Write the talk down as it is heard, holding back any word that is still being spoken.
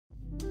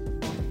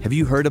Have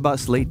you heard about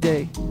Slate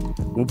Day?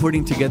 We're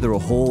putting together a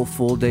whole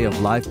full day of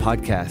live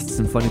podcasts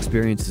and fun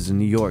experiences in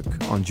New York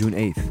on June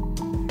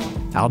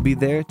 8th. I'll be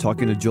there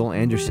talking to Joel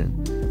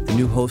Anderson, the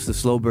new host of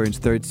Slow Burn's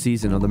third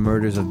season on the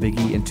murders of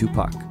Biggie and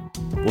Tupac.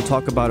 We'll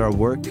talk about our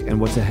work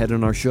and what's ahead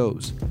on our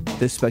shows.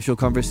 This special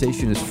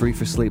conversation is free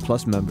for Slate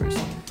Plus members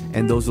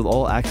and those with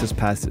all access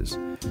passes.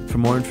 For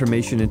more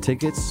information and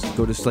tickets,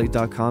 go to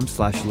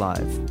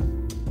slate.com/live.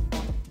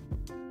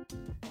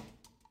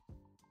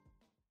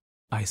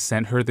 I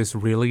sent her this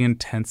really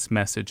intense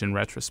message in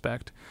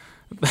retrospect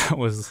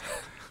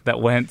that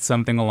went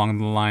something along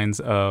the lines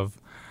of,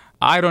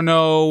 I don't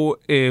know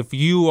if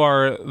you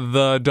are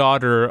the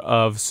daughter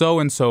of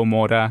so-and-so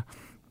Mora,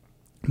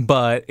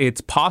 but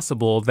it's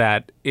possible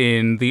that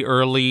in the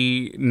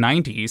early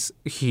 90s,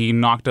 he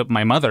knocked up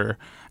my mother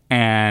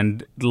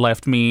and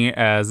left me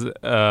as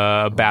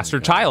a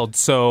bastard child.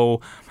 So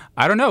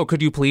I don't know.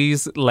 Could you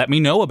please let me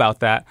know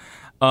about that?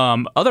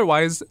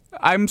 Otherwise,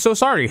 I'm so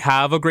sorry.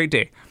 Have a great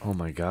day. Oh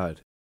my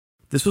God.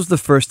 This was the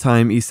first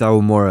time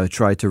Isao Mora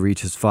tried to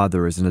reach his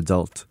father as an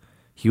adult.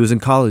 He was in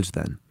college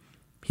then.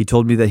 He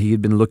told me that he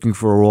had been looking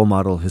for a role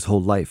model his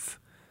whole life,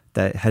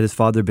 that had his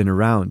father been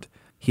around,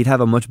 he'd have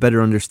a much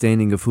better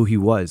understanding of who he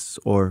was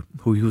or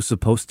who he was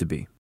supposed to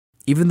be.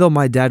 Even though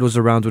my dad was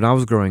around when I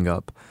was growing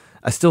up,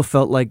 I still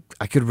felt like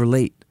I could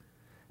relate.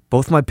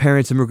 Both my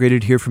parents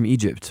immigrated here from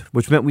Egypt,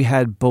 which meant we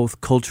had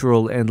both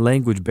cultural and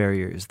language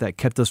barriers that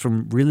kept us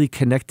from really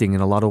connecting in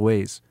a lot of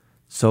ways.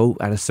 So,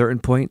 at a certain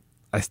point,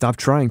 I stopped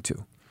trying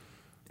to.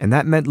 And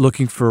that meant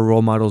looking for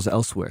role models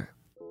elsewhere.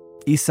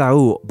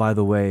 Isao, by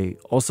the way,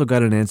 also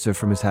got an answer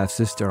from his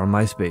half-sister on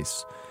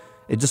MySpace.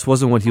 It just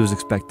wasn't what he was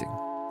expecting.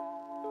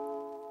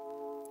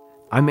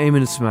 I'm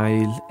Ayman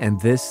Ismail,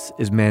 and this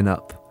is Man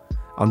Up.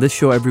 On this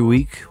show every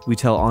week, we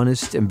tell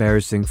honest,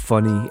 embarrassing,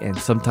 funny, and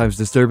sometimes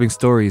disturbing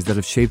stories that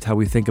have shaped how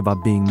we think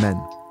about being men.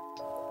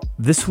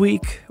 This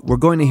week, we're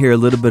going to hear a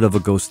little bit of a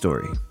ghost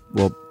story.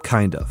 Well,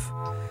 kind of.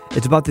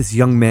 It's about this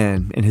young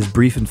man and his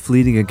brief and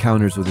fleeting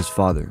encounters with his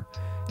father,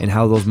 and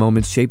how those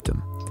moments shaped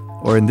him.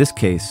 Or in this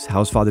case, how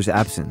his father's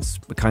absence,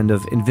 a kind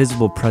of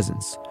invisible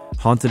presence,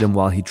 haunted him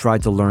while he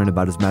tried to learn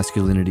about his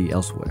masculinity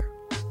elsewhere.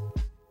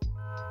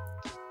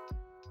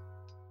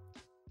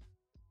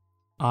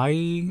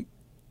 I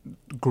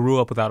grew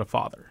up without a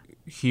father.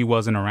 He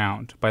wasn't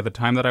around. By the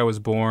time that I was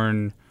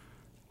born,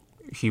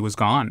 he was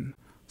gone.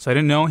 So I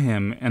didn't know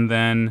him. And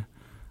then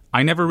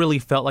I never really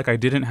felt like I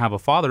didn't have a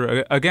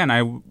father. Again,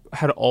 I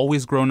had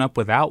always grown up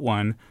without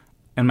one.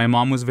 And my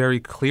mom was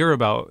very clear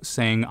about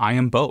saying, I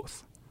am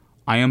both.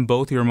 I am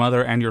both your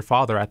mother and your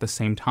father at the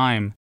same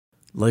time.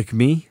 Like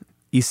me,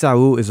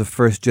 Isao is a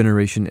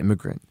first-generation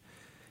immigrant.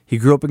 He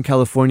grew up in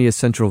California's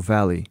Central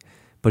Valley,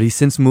 but he's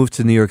since moved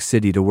to New York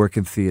City to work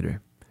in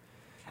theater.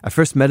 I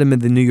first met him in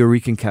the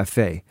Nuyorican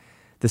Cafe,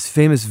 this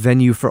famous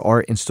venue for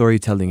art and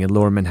storytelling in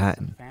Lower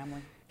Manhattan.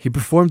 He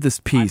performed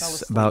this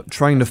piece about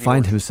trying to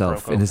find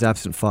himself in his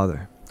absent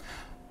father.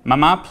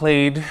 Mama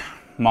played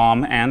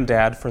mom and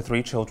dad for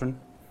 3 children.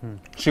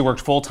 She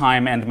worked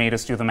full-time and made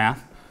us do the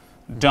math.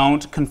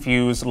 Don't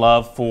confuse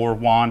love for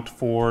want,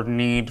 for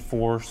need,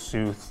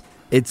 forsooth.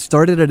 It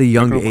started at a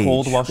young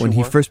age when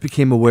he first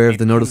became aware of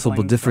the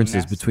noticeable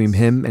differences between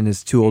him and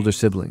his 2 older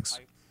siblings.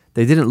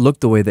 They didn't look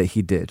the way that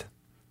he did.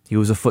 He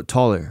was a foot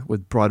taller,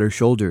 with broader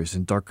shoulders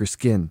and darker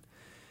skin.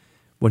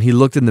 When he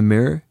looked in the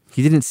mirror,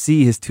 he didn't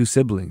see his 2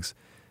 siblings.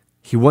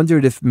 He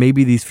wondered if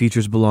maybe these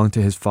features belonged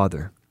to his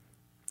father.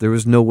 There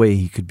was no way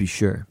he could be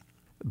sure.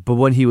 But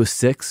when he was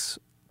 6,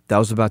 that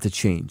was about to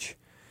change.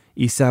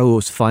 Isao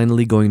was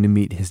finally going to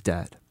meet his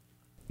dad.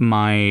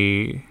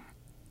 My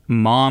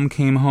mom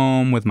came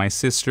home with my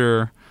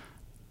sister,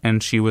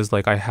 and she was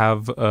like, I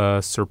have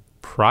a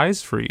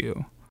surprise for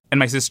you. And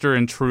my sister,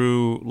 in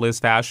true Liz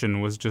fashion,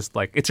 was just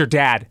like, it's your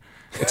dad.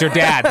 It's your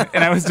dad.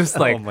 And I was just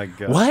like, oh my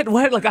God.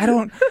 What? Like,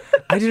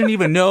 I didn't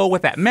even know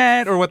what that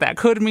meant or what that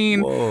could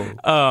mean.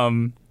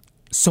 Whoa.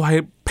 So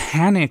I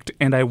panicked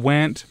and I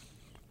went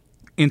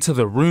into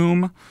the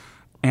room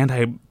and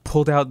I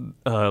pulled out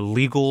a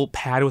legal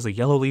pad. It was a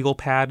yellow legal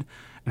pad.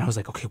 And I was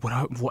like, okay, what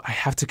I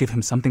have to give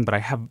him something, but I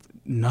have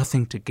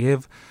nothing to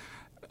give.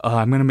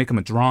 I'm going to make him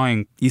a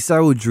drawing.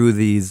 Isao drew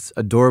these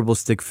adorable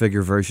stick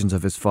figure versions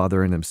of his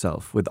father and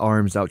himself, with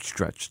arms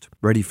outstretched,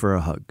 ready for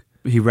a hug.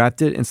 He wrapped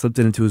it and slipped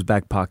it into his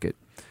back pocket.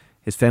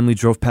 His family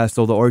drove past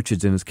all the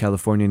orchards in his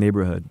California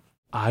neighborhood.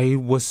 I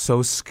was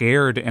so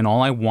scared, and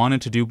all I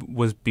wanted to do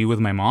was be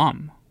with my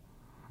mom.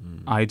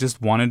 I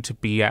just wanted to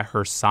be at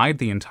her side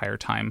the entire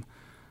time.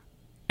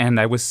 And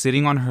I was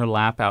sitting on her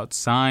lap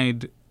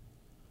outside,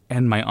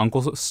 and my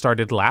uncle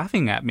started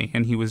laughing at me,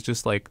 and he was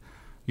just like,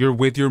 you're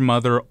with your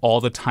mother all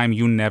the time.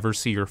 You never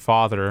see your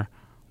father.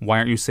 Why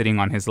aren't you sitting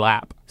on his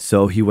lap?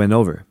 So he went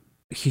over.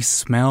 He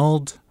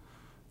smelled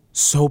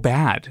so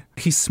bad.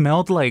 He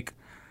smelled like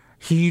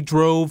he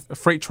drove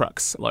freight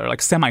trucks, or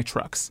like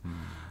semi-trucks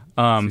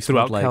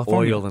throughout like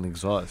California. Oil and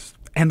exhaust.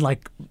 And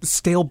like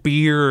stale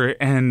beer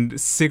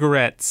and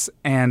cigarettes.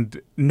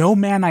 And no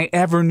man I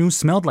ever knew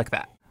smelled like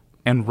that.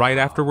 And right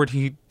afterward,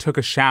 he took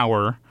a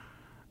shower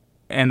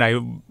And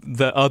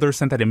the other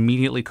scent that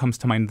immediately comes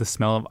to mind, the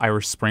smell of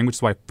Irish Spring, which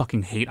is why I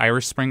fucking hate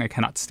Irish Spring. I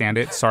cannot stand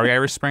it. Sorry,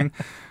 Irish Spring.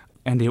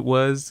 And it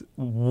was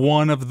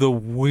one of the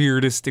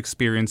weirdest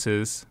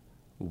experiences.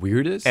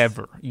 Weirdest?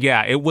 Ever.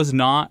 Yeah, it was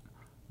not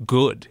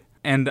good.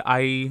 And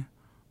I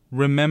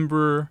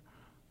remember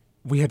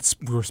we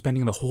were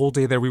spending the whole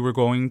day there. We were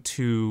going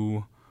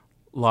to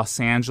Los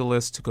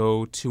Angeles to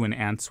go to an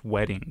aunt's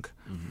wedding.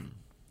 Mm-hmm.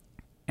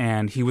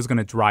 And he was going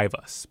to drive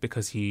us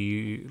because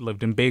he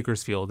lived in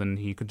Bakersfield and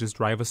he could just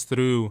drive us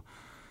through.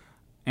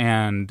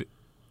 And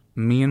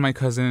me and my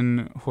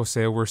cousin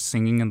Jose were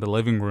singing in the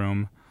living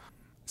room.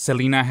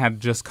 Selena had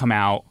just come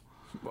out.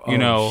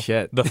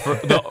 Shit.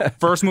 The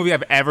first movie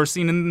I've ever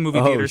seen in the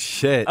movie theaters. Oh,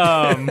 shit.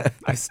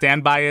 I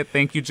stand by it.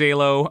 Thank you,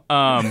 J-Lo.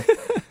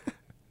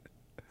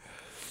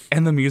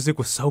 And the music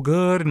was so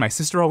good, and my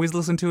sister always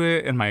listened to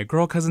it, and my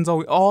girl cousins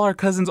all our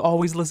cousins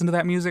always listened to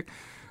that music.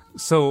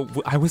 So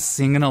I was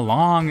singing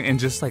along and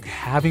just like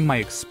having my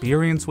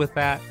experience with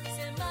that.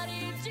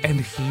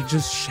 And he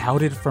just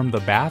shouted from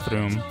the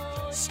bathroom,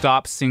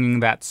 "Stop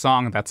singing that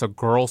song. That's a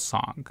girl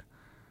song."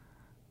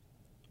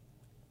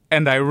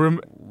 And I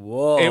remember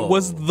it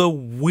was the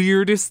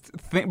weirdest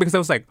thing because I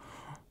was like,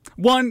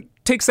 one,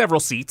 take several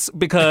seats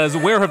because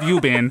where have you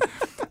been?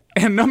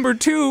 And number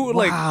two,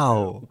 like,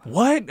 wow.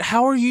 What?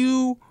 How are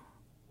you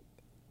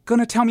going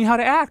to tell me how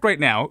to act right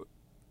now?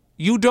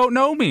 You don't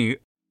know me.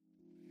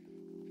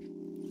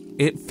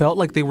 It felt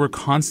like they were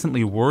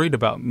constantly worried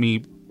about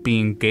me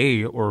being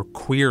gay or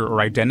queer or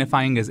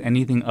identifying as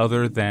anything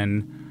other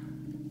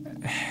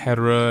than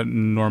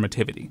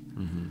heteronormativity.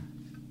 Mm-hmm.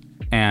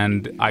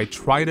 And I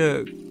try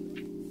to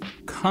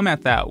come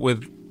at that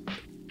with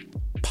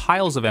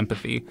piles of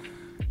empathy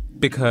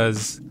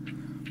because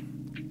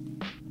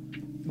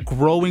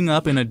growing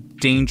up in a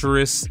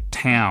dangerous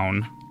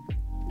town,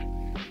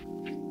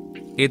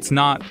 it's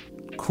not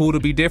cool to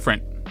be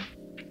different.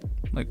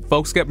 Like,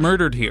 folks get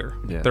murdered here.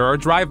 Yeah. There are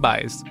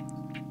drive-bys.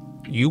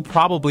 You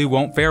probably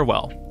won't fare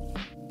well.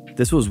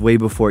 This was way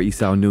before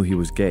Isao knew he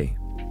was gay,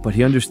 but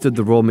he understood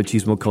the role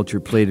machismo culture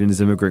played in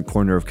his immigrant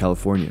corner of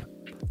California.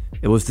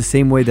 It was the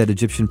same way that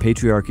Egyptian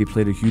patriarchy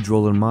played a huge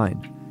role in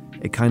mine.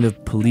 It kind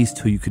of policed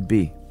who you could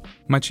be.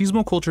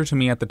 Machismo culture to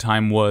me at the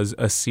time was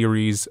a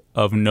series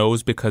of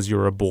no's because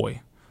you're a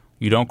boy.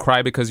 You don't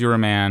cry because you're a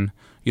man.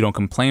 You don't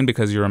complain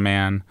because you're a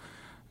man.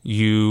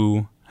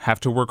 You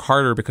have to work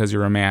harder because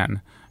you're a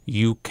man.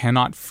 You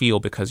cannot feel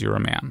because you're a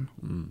man.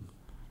 Mm.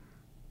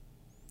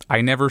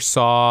 I never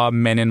saw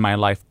men in my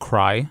life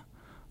cry.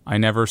 I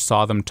never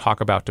saw them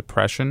talk about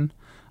depression.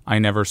 I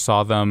never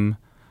saw them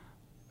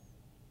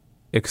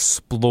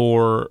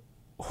explore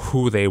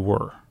who they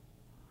were.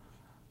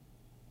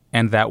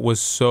 And that was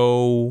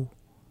so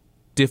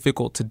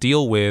difficult to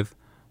deal with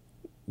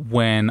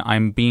when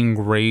I'm being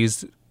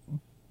raised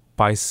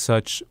by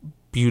such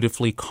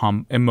beautifully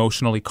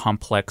emotionally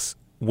complex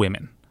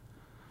women.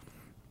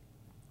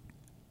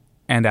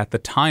 And at the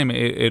time,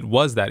 it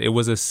was that. It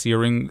was a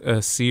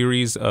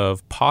series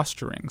of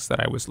posturings that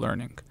I was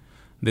learning.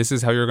 This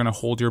is how you're going to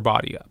hold your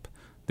body up.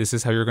 This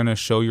is how you're going to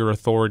show your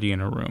authority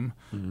in a room.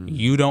 Mm-hmm.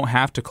 You don't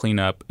have to clean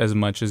up as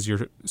much as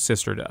your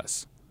sister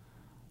does.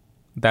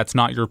 That's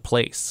not your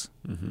place.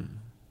 Mm-hmm.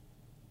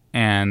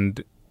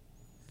 And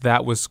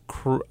that was...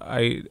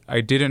 I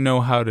didn't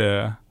know how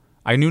to...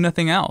 I knew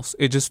nothing else.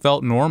 It just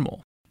felt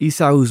normal.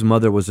 Isau's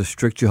mother was a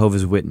strict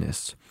Jehovah's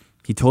Witness.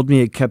 He told me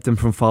it kept him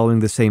from following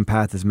the same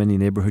path as many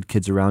neighborhood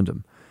kids around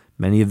him,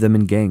 many of them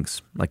in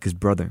gangs, like his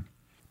brother.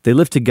 They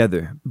lived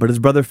together, but his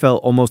brother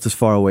felt almost as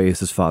far away as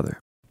his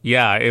father.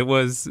 Yeah, it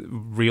was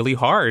really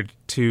hard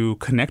to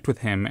connect with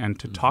him and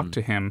to talk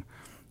to him.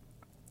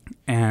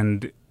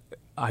 And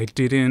I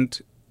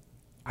didn't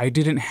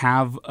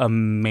have a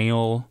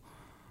male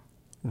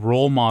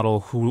role model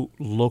who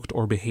looked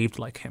or behaved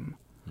like him.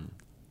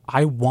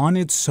 I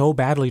wanted so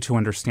badly to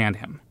understand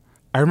him.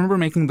 I remember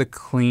making the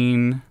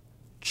clean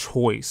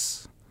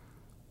choice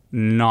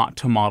not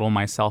to model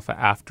myself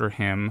after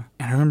him.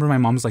 And I remember my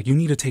mom was like, you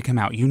need to take him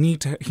out. He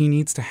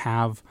needs to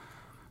have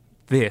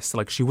this.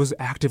 Like, she was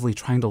actively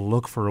trying to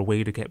look for a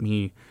way to get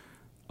me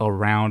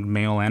around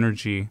male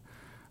energy.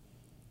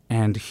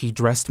 And he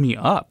dressed me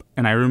up.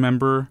 And I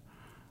remember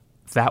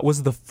that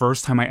was the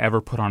first time I ever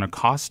put on a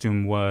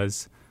costume,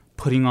 was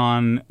putting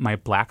on my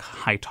black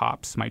high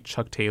tops, my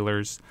Chuck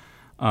Taylors.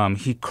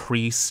 He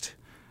creased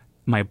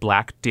my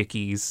black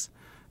Dickies,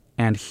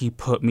 and he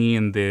put me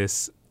in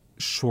this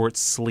short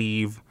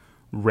sleeve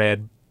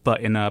red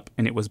button up,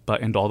 and it was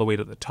buttoned all the way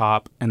to the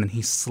top, and then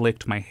he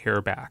slicked my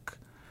hair back.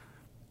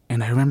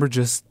 And I remember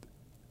just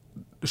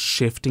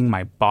shifting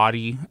my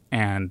body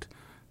and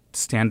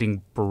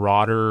standing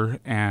broader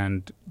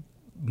and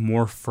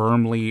more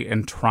firmly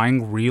and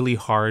trying really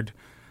hard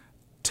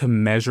to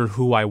measure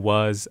who I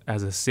was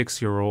as a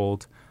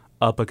 6-year-old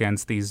up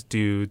against these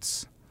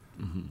dudes.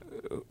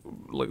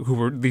 Who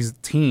were these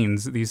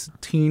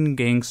teen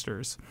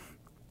gangsters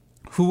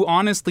who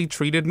honestly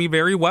treated me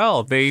very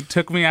well. They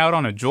took me out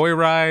on a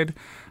joyride.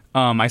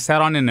 I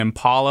sat on an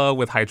Impala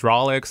with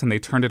hydraulics, and they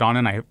turned it on,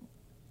 and I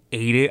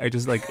ate it. I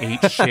just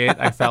ate shit.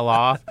 I fell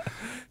off.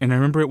 And I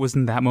remember it was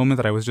in that moment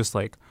that I was just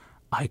like,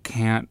 I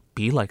can't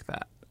be like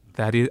that.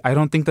 I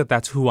don't think that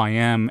that's who I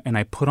am. And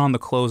I put on the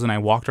clothes and I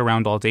walked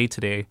around all day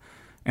today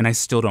and I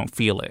still don't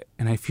feel it.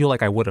 And I feel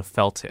like I would have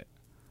felt it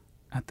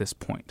at this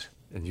point.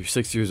 And you're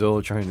 6 years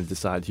old trying to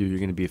decide who you're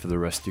going to be for the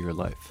rest of your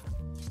life.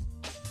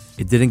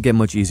 It didn't get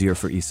much easier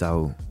for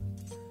Isao.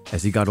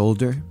 As he got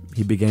older,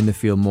 he began to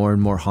feel more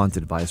and more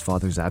haunted by his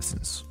father's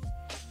absence.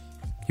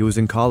 He was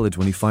in college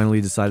when he finally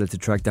decided to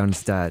track down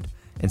his dad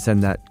and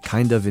send that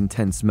kind of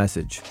intense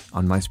message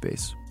on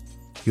MySpace.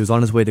 He was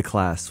on his way to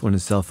class when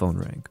his cell phone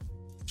rang.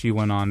 She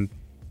went on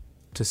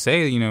to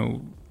say,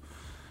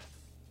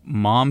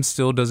 Mom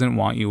still doesn't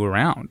want you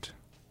around.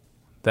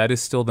 That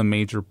is still the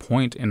major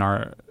point in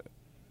our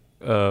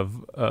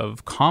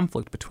of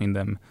conflict between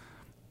them,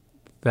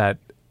 that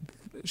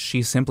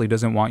she simply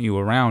doesn't want you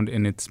around,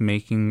 and it's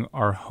making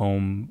our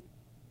home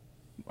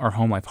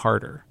life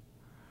harder.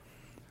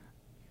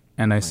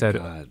 And I said,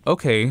 God.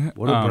 Okay.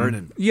 What a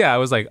burden. Yeah, I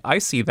was like, I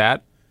see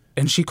that.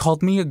 And she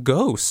called me a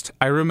ghost.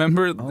 I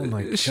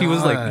remember she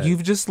was like,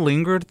 you've just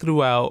lingered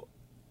throughout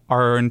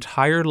our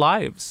entire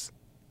lives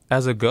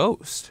as a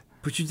ghost.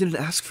 But you didn't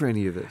ask for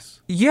any of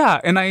this. Yeah,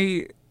 and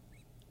I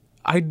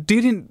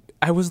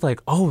was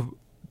like, oh,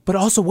 but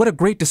also what a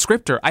great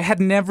descriptor. I had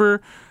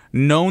never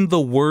known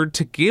the word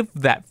to give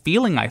that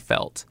feeling I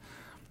felt.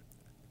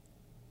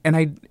 And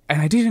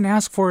I didn't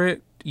ask for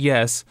it,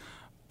 yes,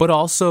 but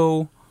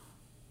also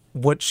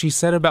what she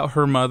said about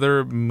her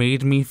mother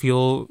made me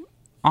feel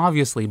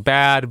obviously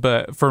bad,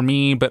 but for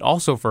me, but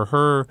also for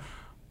her,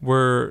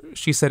 where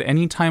she said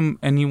anytime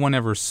anyone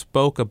ever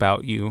spoke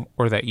about you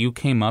or that you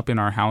came up in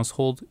our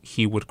household,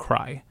 he would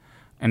cry.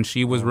 And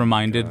she was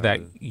reminded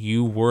that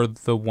you were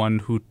the one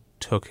who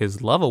took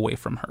his love away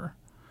from her.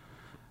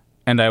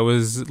 And I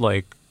was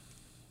like,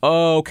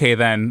 oh, okay,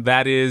 then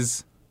that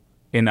is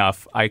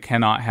enough. I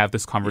cannot have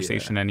this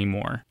conversation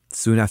anymore.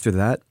 Soon after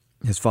that,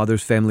 his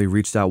father's family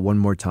reached out one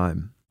more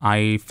time.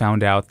 I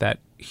found out that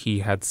he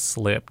had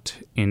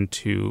slipped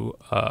into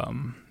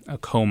a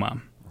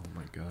coma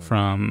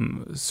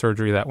from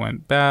surgery that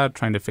went bad,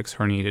 trying to fix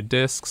herniated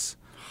discs.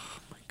 Oh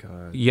my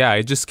God. Yeah,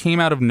 it just came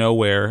out of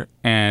nowhere,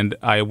 and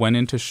I went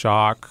into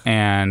shock,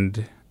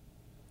 and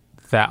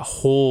that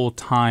whole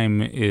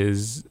time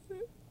is...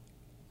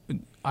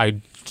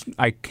 I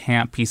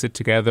can't piece it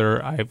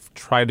together. I've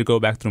tried to go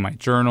back through my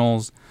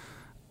journals,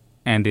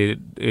 and it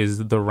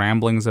is the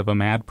ramblings of a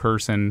mad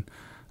person.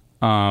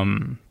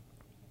 My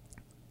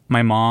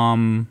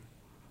mom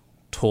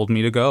told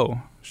me to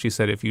go. She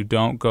said, if you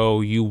don't go,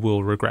 you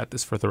will regret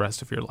this for the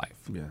rest of your life.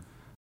 Yeah.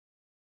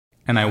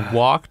 And I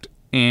walked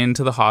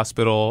into the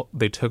hospital.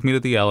 They took me to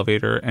the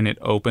elevator, and it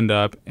opened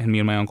up, and me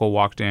and my uncle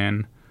walked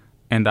in,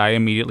 and I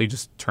immediately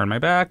just turned my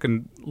back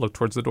and looked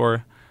towards the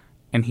door,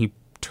 and he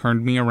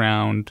turned me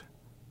around.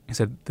 He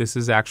said, this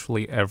is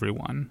actually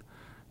everyone.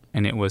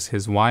 And it was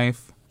his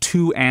wife,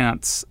 2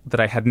 aunts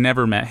that I had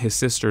never met. His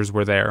sisters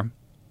were there.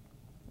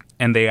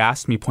 And they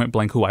asked me point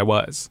blank who I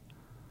was.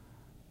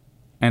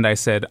 And I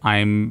said,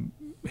 I'm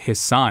his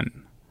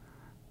son.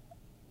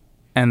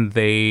 And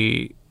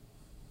they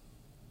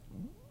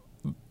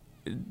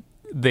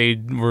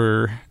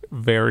were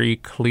very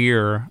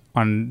clear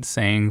on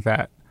saying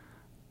that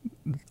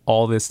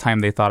all this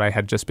time they thought I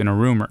had just been a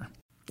rumor.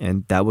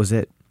 And that was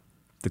it.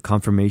 The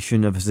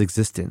confirmation of his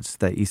existence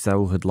that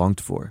Isao had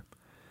longed for.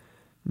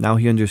 Now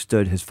he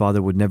understood his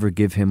father would never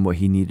give him what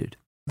he needed.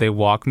 They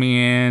walk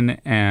me in,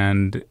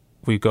 and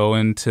we go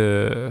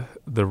into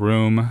the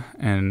room,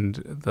 and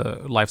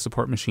the life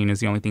support machine is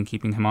the only thing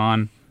keeping him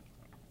on.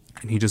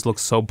 And he just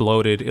looks so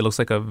bloated. It looks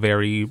like a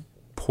very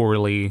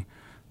poorly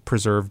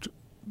preserved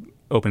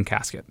open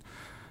casket.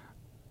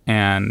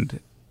 And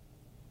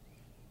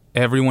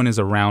everyone is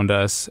around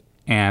us,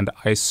 and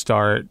I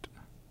start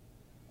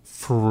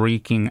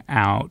freaking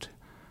out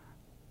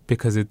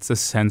because it's a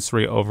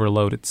sensory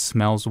overload. It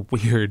smells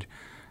weird.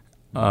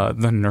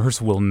 The nurse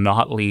will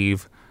not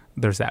leave.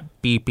 There's that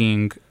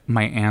beeping.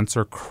 My aunts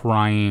are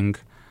crying.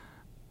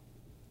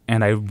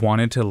 And I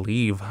wanted to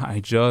leave. I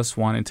just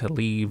wanted to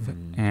leave.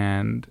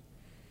 And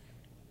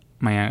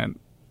my aunt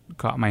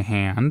got my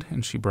hand,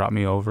 and she brought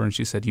me over, and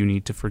she said, you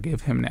need to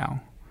forgive him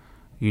now.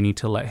 You need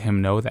to let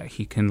him know that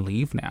he can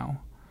leave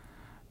now.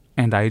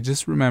 And I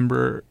just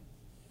remember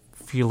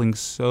feeling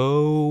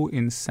so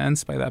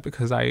incensed by that,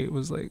 because I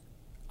was like,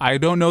 I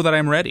don't know that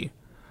I'm ready.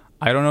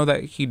 I don't know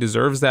that he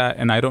deserves that,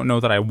 and I don't know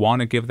that I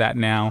want to give that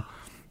now.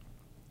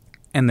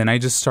 And then I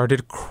just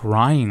started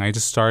crying. I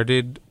just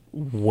started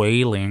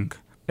wailing.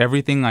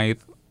 Everything I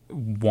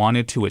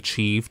wanted to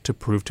achieve to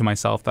prove to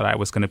myself that I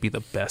was going to be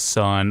the best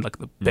son, like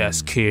the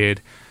best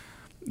kid,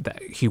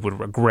 that he would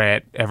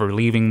regret ever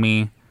leaving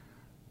me.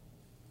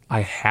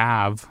 I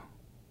have.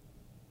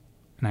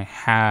 And I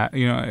have,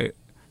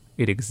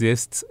 it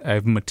exists.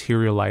 I've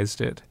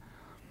materialized it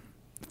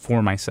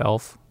for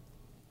myself.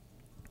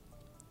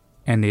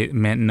 And it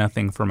meant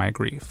nothing for my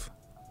grief.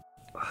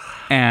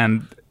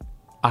 And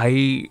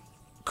I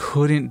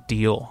couldn't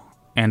deal.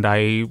 And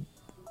I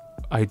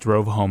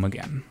drove home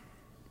again.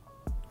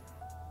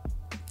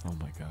 Oh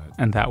my God.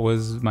 And that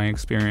was my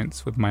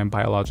experience with my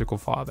biological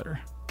father.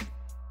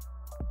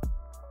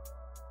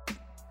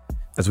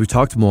 As we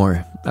talked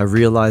more, I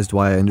realized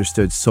why I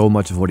understood so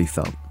much of what he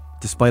felt.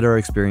 Despite our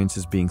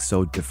experiences being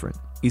so different,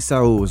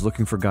 Isao was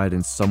looking for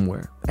guidance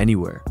somewhere,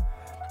 anywhere.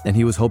 And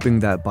he was hoping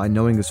that by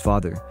knowing his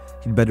father,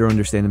 he'd better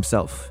understand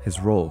himself, his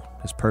role,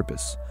 his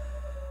purpose.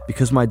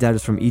 Because my dad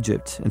is from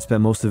Egypt and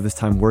spent most of his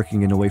time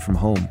working and away from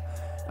home,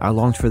 I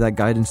longed for that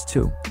guidance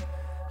too.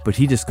 But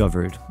he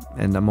discovered,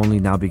 and I'm only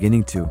now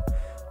beginning to,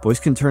 boys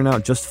can turn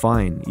out just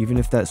fine even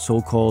if that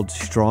so-called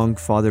strong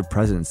father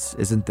presence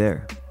isn't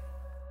there.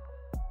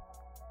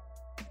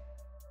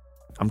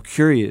 I'm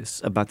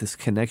curious about this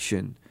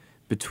connection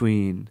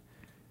between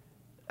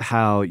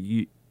how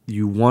you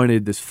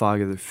wanted this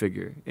father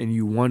figure and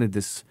you wanted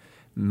this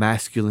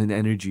masculine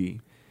energy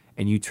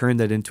and you turned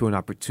that into an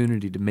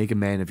opportunity to make a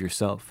man of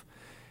yourself.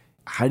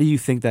 How do you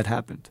think that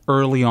happened?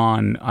 Early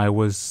on, I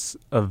was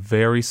a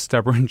very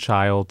stubborn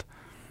child,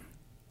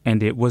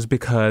 and it was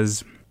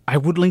because I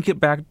would link it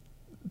back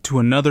to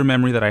another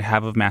memory that I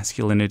have of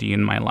masculinity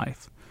in my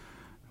life,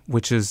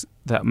 which is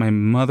that my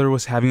mother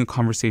was having a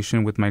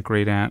conversation with my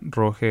great aunt,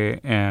 Roge,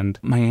 and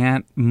my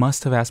aunt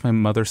must have asked my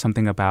mother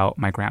something about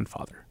my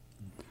grandfather.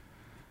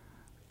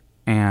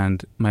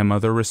 And my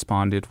mother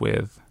responded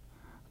with,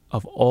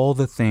 "Of all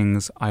the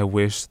things I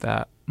wish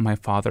that my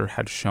father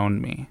had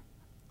shown me,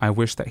 I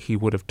wish that he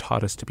would have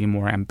taught us to be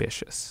more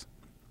ambitious."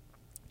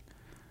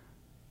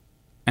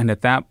 And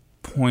at that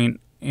point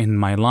in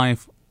my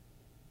life,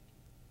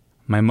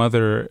 my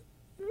mother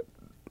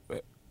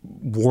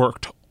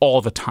worked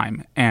all the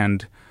time,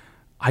 and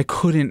I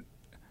couldn't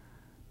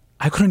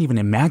even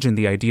imagine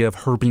the idea of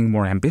her being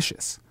more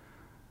ambitious,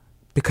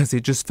 because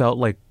it just felt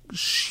like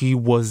she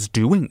was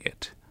doing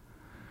it.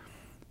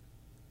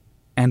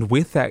 And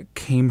with that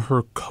came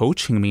her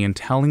coaching me and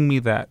telling me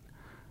that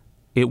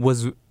it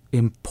was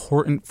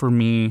important for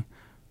me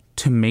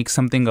to make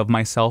something of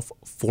myself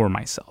for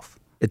myself.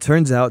 It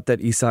turns out that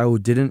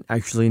Isao didn't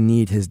actually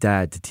need his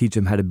dad to teach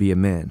him how to be a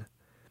man.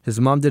 His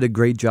mom did a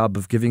great job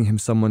of giving him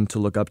someone to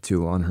look up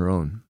to on her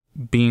own.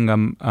 Being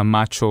a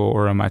macho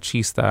or a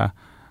machista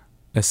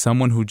is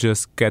someone who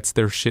just gets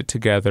their shit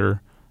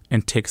together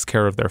and takes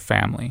care of their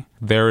family.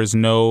 There is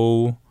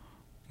no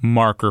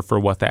marker for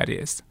what that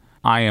is.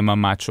 I am a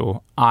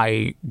macho.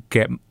 I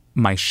get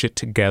my shit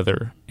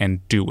together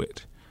and do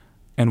it.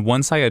 And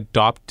once I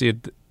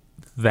adopted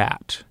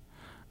that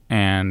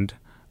and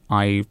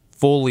I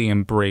fully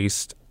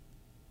embraced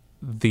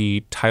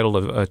the title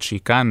of a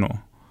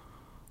Chicano,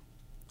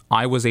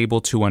 I was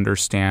able to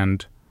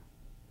understand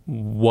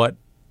what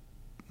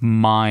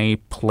my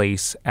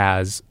place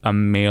as a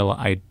male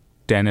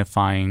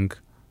identifying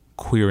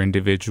queer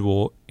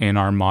individual in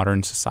our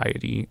modern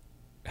society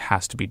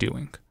has to be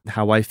doing.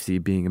 How I see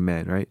being a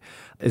man, right,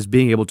 is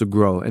being able to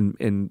grow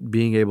and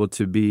being able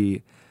to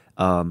be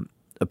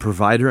a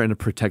provider and a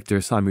protector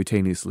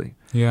simultaneously.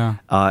 Yeah.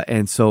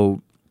 And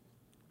so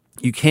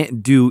you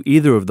can't do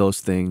either of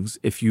those things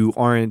if you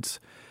aren't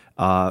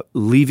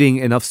leaving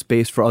enough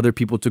space for other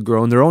people to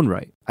grow in their own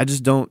right. I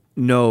just don't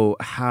know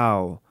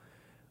how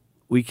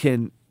we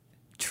can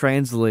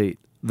translate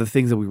the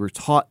things that we were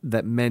taught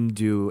that men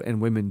do and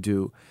women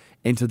do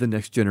into the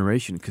next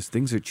generation, because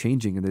things are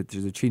changing and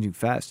they're changing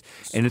fast.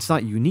 And it's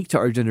not unique to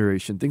our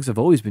generation. Things have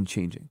always been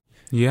changing.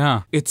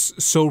 Yeah. It's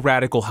so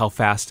radical how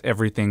fast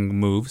everything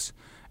moves.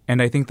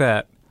 And I think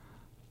that,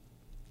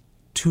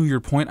 to your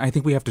point, I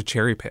think we have to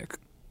cherry pick.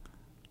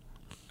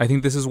 I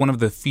think this is one of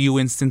the few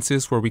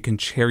instances where we can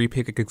cherry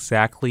pick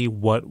exactly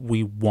what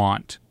we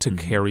want to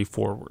carry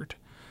forward.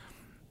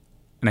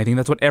 And I think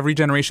that's what every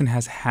generation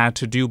has had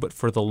to do, but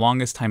for the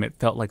longest time it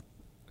felt like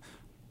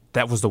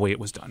that was the way it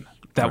was done.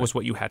 That was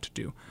what you had to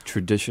do.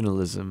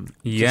 Traditionalism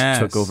Yes.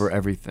 just took over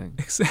everything.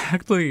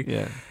 Exactly.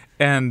 Yeah.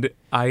 And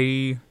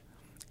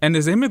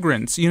as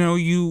immigrants,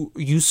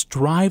 you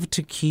strive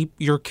to keep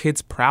your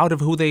kids proud of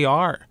who they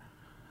are.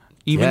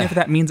 Even if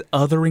that means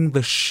othering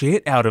the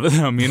shit out of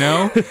them,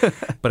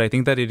 But I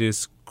think that it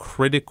is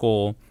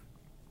critical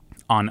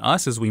on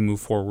us as we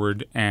move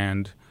forward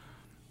and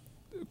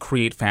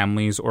create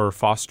families or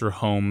foster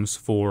homes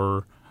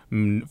for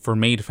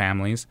made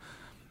families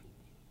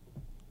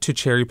to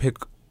cherry pick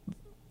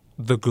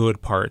the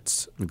good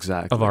parts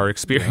of our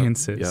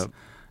experiences. Yep.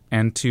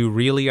 And to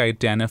really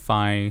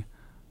identify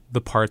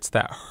the parts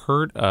that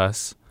hurt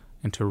us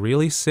and to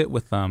really sit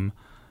with them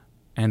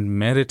and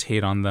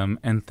meditate on them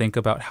and think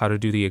about how to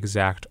do the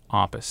exact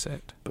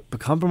opposite. But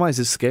compromise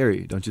is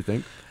scary, don't you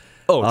think?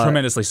 Oh,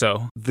 tremendously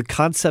so. The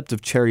concept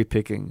of cherry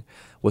picking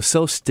was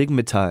so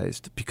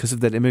stigmatized because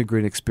of that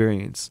immigrant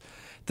experience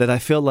that I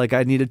feel like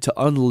I needed to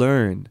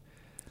unlearn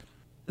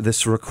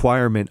this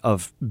requirement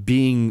of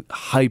being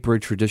hyper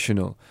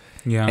traditional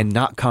and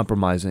not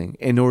compromising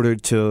in order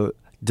to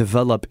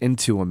develop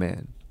into a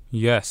man.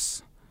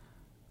 Yes.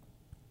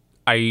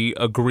 I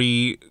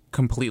agree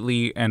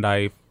completely, and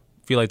I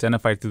feel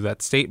identified through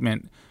that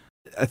statement.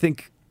 I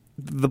think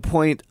the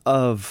point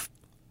of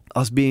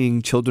us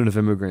being children of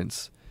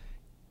immigrants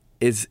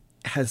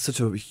has such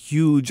a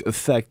huge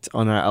effect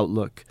on our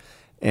outlook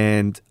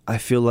And I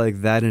feel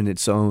like that in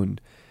its own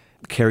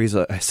carries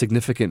a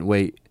significant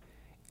weight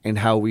in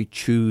how we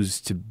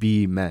choose to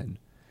be men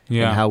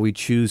and how we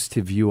choose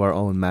to view our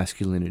own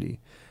masculinity.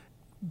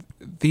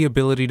 The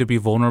ability to be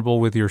vulnerable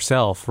with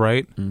yourself,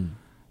 right?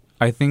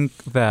 I think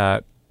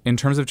that in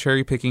terms of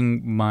cherry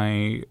picking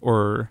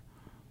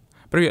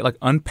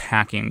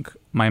unpacking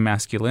my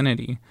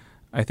masculinity,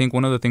 I think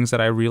one of the things that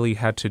I really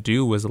had to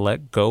do was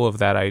let go of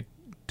that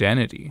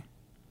identity.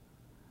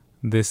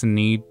 This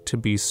need to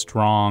be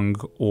strong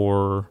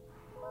or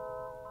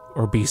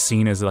be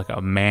seen as like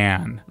a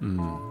man.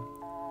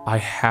 I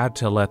had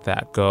to let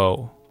that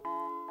go.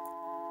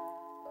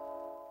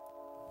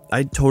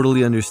 I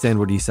totally understand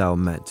what Isao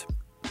meant.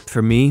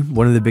 For me,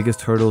 one of the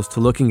biggest hurdles to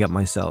looking at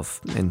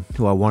myself and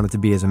who I wanted to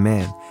be as a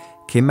man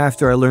came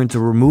after I learned to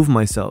remove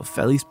myself,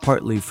 at least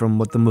partly, from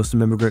what the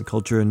Muslim immigrant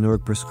culture in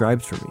Newark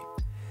prescribed for me.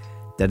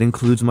 That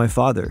includes my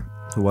father,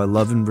 who I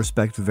love and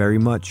respect very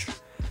much.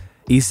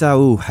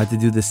 Isao had to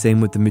do the same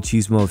with the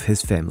machismo of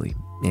his family,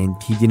 and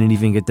he didn't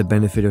even get the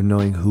benefit of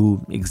knowing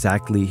who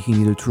exactly he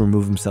needed to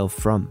remove himself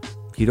from.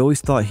 He'd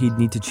always thought he'd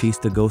need to chase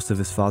the ghost of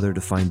his father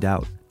to find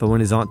out, but when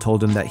his aunt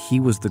told him that he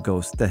was the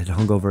ghost that had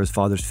hung over his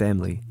father's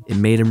family, it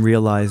made him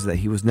realize that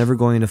he was never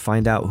going to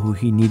find out who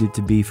he needed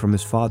to be from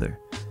his father.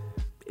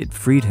 It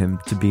freed him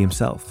to be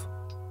himself.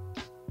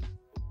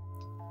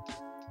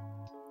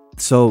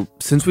 So,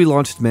 since we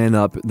launched Man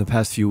Up in the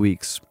past few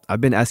weeks, I've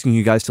been asking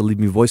you guys to leave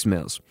me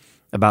voicemails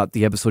about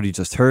the episode you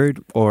just heard,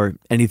 or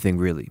anything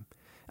really.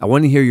 I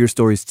want to hear your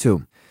stories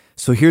too.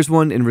 So here's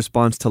one in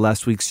response to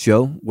last week's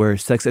show, where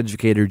sex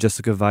educator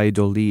Jessica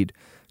Valladolid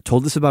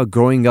told us about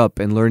growing up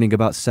and learning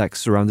about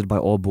sex surrounded by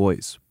all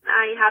boys.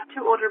 I have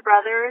 2 older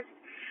brothers,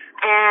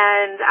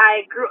 and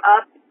I grew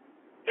up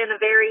in a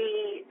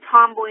very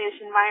tomboyish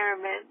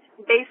environment.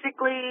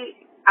 Basically,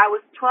 I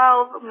was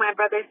 12, my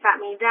brother sat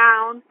me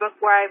down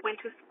before I went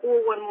to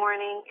school one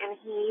morning, and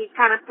he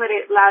kind of put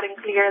it loud and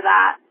clear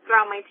that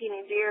throughout my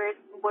teenage years,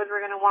 boys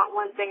were going to want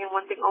one thing and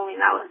one thing only,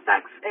 and that was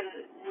sex,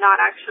 and not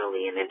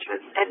actually an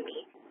interest in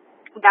me.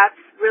 That's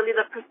really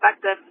the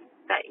perspective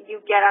that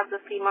you get as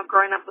a female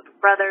growing up with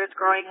brothers,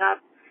 growing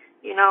up,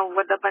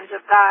 with a bunch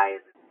of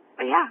guys.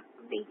 But yeah,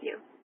 thank you.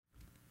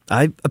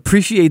 I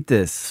appreciate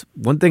this.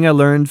 One thing I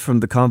learned from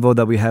the convo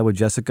that we had with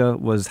Jessica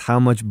was how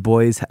much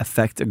boys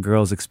affect a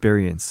girl's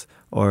experience,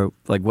 or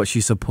like what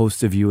she's supposed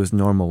to view as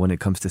normal when it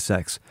comes to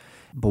sex.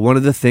 But one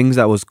of the things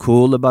that was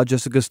cool about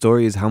Jessica's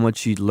story is how much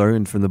she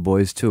learned from the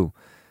boys too.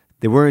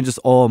 They weren't just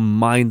all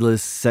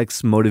mindless,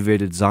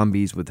 sex-motivated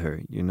zombies with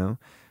her,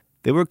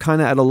 They were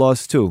kind of at a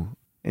loss too,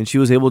 and she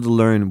was able to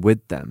learn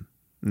with them,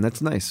 and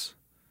that's nice.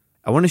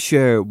 I want to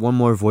share one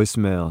more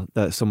voicemail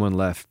that someone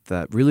left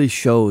that really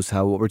shows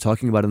how what we're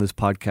talking about in this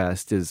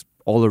podcast is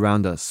all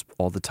around us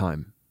all the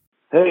time.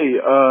 Hey,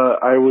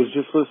 I was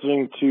just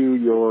listening to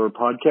your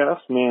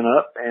podcast, Man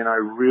Up, and I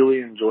really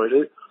enjoyed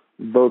it.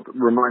 Both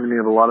reminded me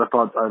of a lot of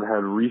thoughts I've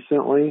had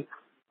recently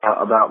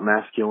about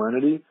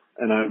masculinity,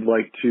 and I'd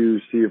like to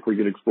see if we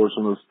could explore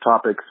some of those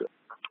topics.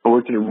 I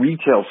worked in a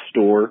retail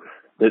store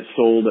that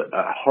sold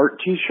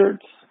heart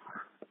T-shirts,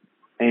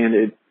 and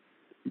it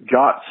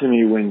got to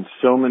me when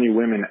so many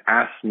women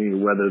asked me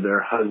whether their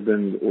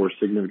husbands or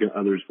significant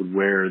others would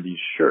wear these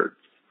shirts.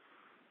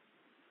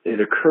 It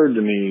occurred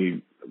to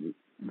me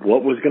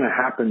what was going to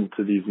happen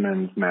to these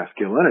men's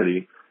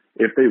masculinity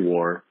if they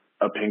wore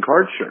a pink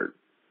heart shirt.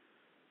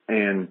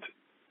 And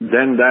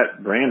then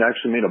that brand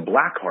actually made a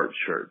black heart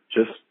shirt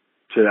just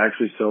to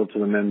actually sell to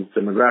the men's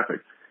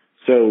demographic.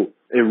 So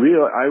I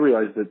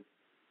realized that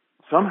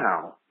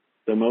somehow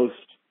the most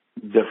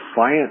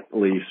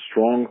defiantly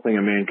strong thing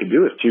a man could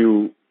do is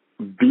to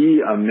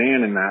be a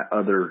man in that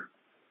other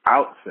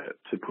outfit,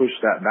 to push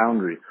that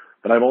boundary.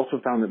 But I've also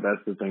found that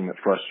that's the thing that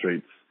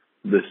frustrates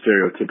the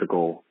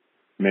stereotypical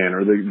man,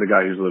 or the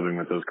guy who's living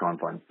with those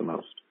confines the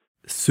most.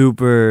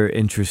 Super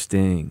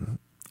interesting.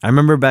 I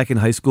remember back in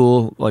high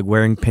school,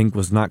 wearing pink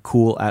was not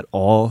cool at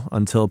all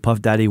until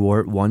Puff Daddy wore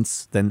it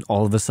once. Then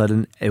all of a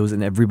sudden, it was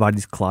in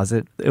everybody's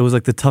closet. It was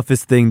the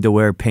toughest thing to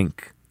wear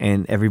pink.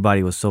 And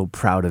everybody was so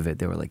proud of it.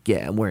 They were like,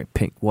 yeah, I'm wearing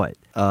pink. What?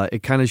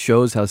 It kind of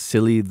shows how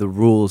silly the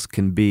rules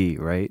can be,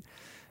 right?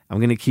 I'm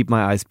going to keep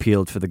my eyes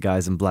peeled for the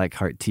guys in black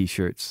heart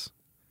T-shirts.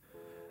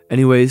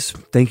 Anyways,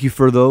 thank you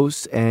for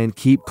those, and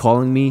keep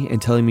calling me and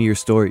telling me your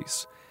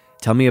stories.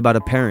 Tell me about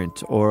a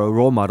parent or a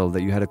role model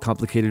that you had a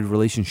complicated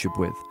relationship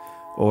with,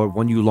 or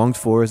one you longed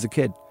for as a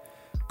kid.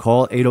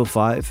 Call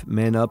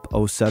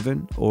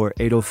 805-MAN-UP-07 or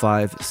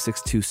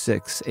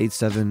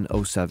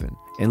 805-626-8707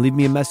 and leave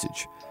me a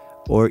message.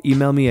 Or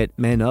email me at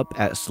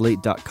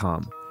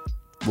manup@slate.com.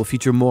 We'll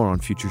feature more on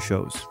future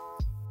shows.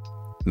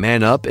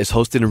 Man Up is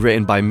hosted and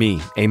written by me,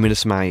 Ayman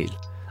Ismail.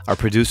 Our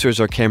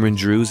producers are Cameron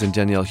Drews and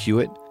Danielle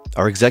Hewitt.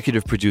 Our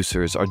executive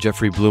producers are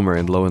Jeffrey Bloomer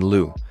and Loan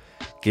Liu.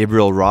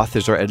 Gabriel Roth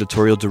is our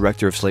editorial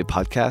director of Slate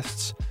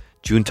Podcasts.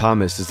 June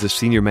Thomas is the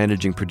senior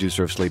managing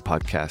producer of Slate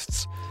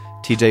Podcasts.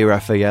 TJ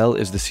Raphael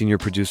is the senior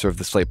producer of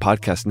the Slate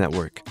Podcast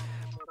Network.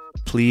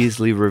 Please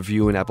leave a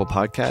review in Apple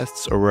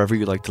Podcasts or wherever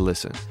you like to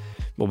listen.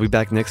 We'll be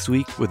back next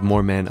week with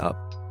more Man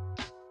Up.